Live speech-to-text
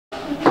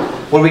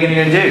What are we going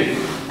to do?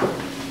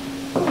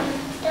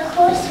 The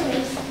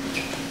horses.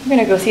 We're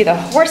gonna go see the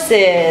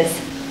horses.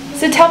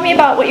 So tell me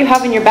about what you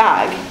have in your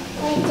bag.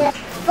 Like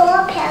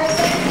 4 pairs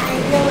of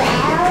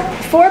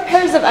underwear. 4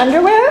 pairs of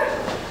underwear?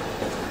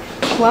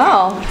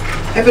 Wow.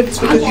 Evan, it's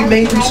because you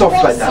made them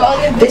soft like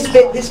that.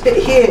 This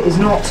bit here is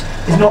not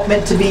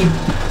meant to be.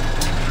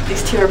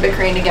 These two are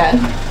bickering again.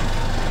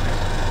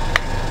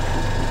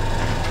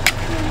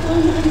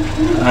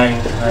 Hi.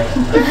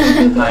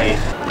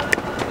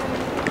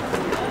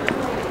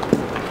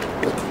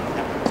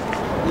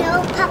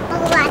 No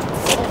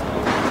paparazzi.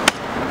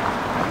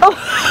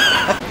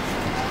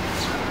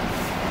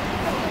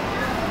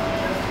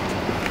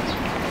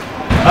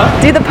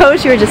 Do the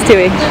pose you were just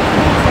doing.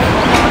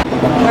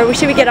 Or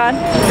should we get on?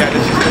 Yeah,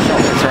 this is the shop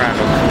that's around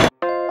them.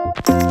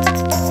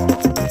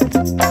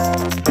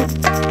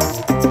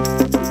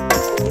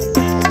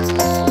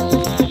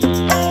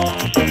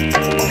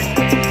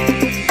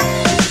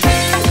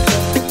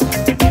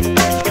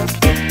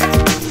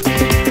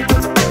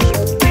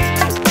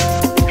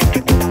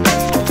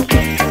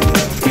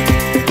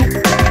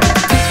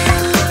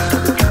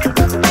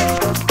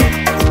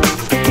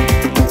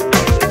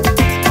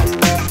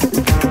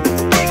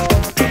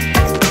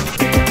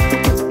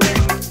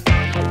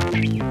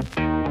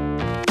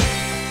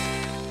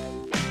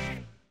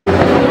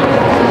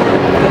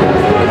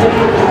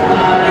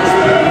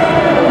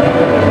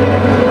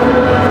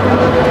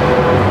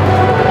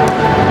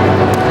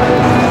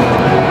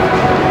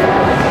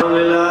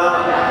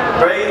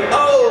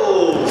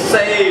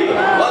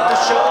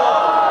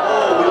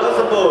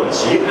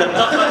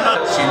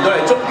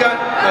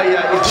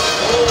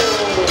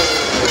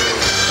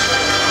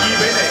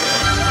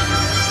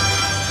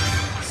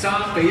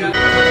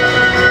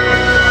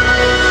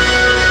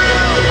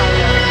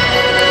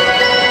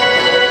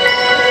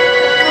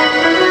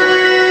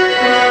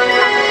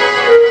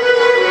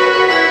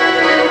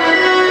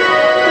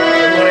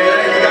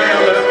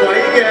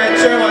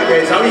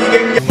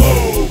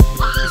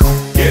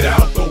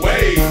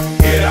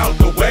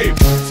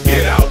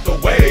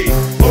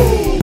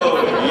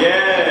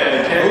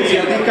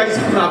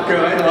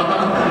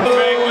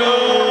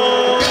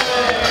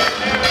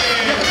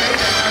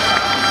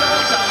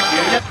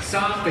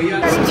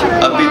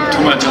 A bit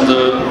too much on the...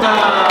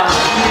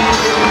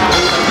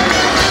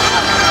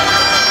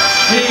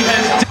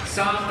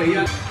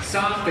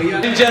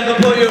 Ladies and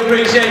gentlemen, put your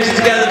appreciation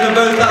together for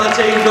both our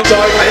teams.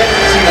 Sorry, I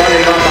haven't seen on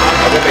it on that.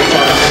 I won't be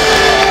trying.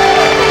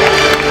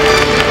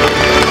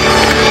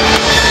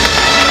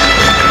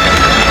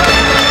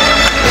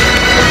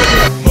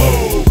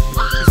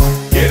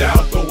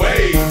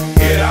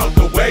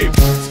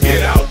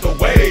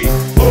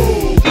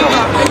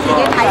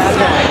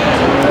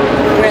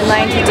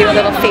 To do a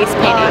little face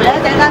painting.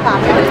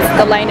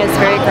 The line is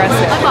very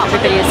aggressive.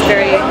 Everybody is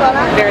very,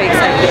 very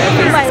excited to get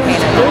their faces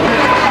painted.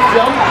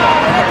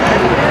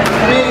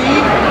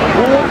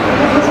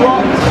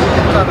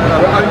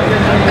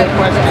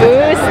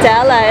 Ooh,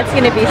 Stella, it's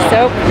going to be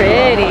so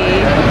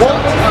pretty.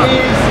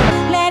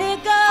 Let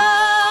it go,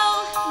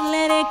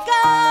 let it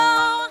go.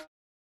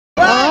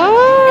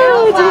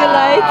 Oh, do you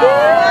like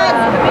it?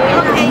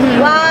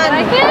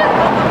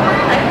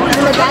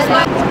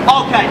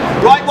 Okay,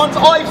 right, once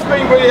I've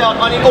screamed really loud,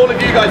 I need all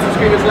of you guys to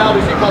scream as loud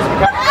as you possibly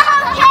can.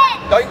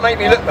 Don't make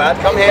me look bad,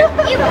 come here.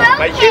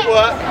 Make it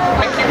work.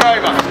 Thank you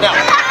very much. Now,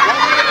 okay.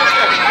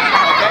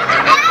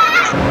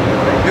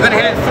 You're going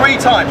to hit it 3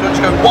 times. You'll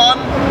just go 1,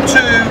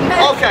 2,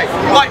 okay.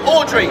 Right,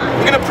 Audrey,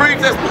 you're going to prove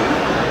this.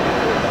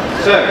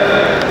 So,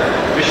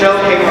 Michelle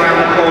came around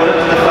the corner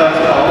to the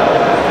first hole.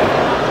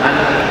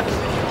 And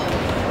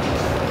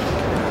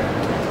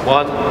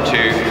 1,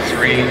 2,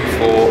 3,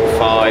 4,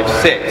 5,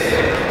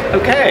 6.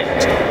 Okay.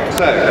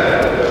 So,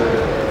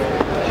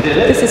 she did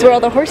it. This is where all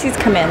the horses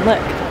come in, look.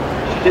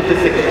 She did the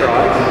 6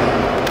 strides.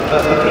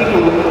 But the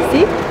people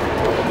See?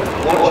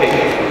 watching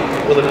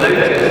will have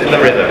noticed the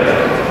rhythm.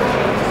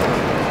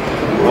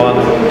 1,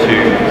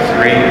 2,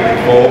 3,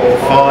 4,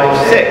 5,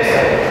 6.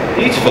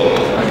 Beautiful.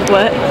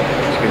 What?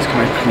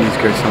 Can you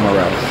go somewhere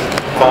else?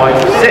 5,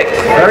 6.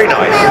 Very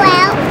nice.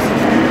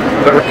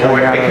 But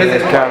because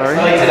it's gallery,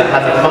 excited, it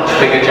has a much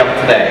bigger jump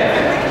today.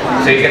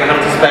 So you're going to have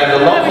to spend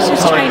a lot I was more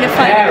just time trying to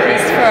find a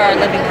piece for our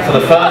living room. for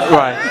the first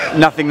right?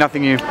 Nothing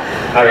new.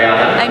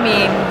 Ariana. I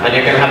mean, And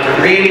you're going to have to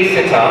really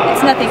sit up.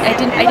 it's nothing. I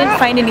didn't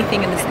find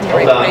anything in the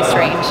right price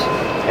range.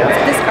 Yeah.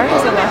 This art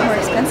is a lot more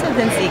expensive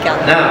than Seagull.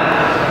 Now,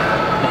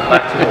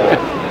 back to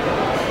walk.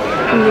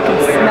 And you can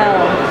smell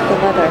the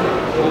leather.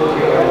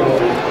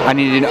 I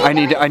need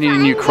a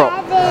new crop.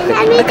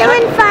 I need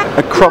to find.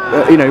 A crop,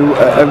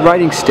 a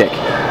riding stick.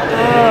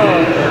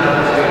 Oh.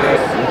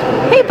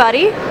 Hey,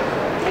 buddy.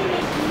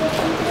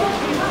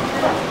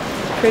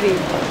 Pretty.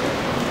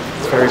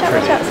 It's very pretty.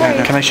 Watch out,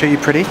 sorry. Can I show you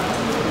pretty?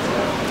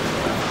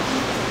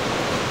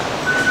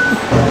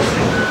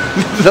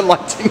 The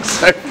lighting's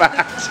so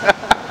bad.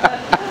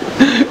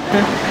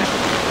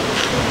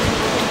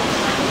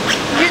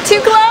 You're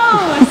too close.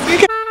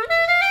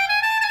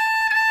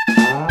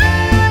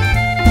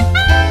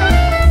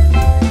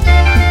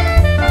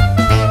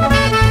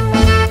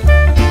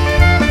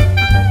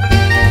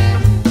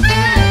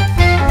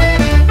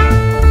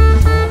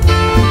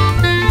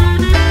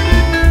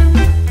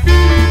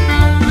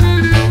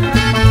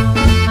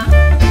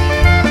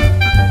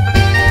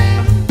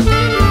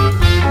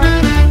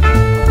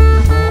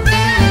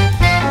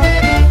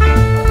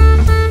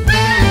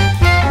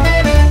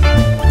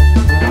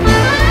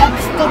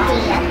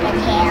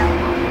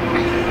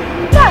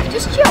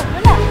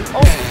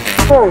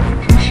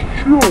 Just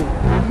chill,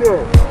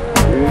 yeah.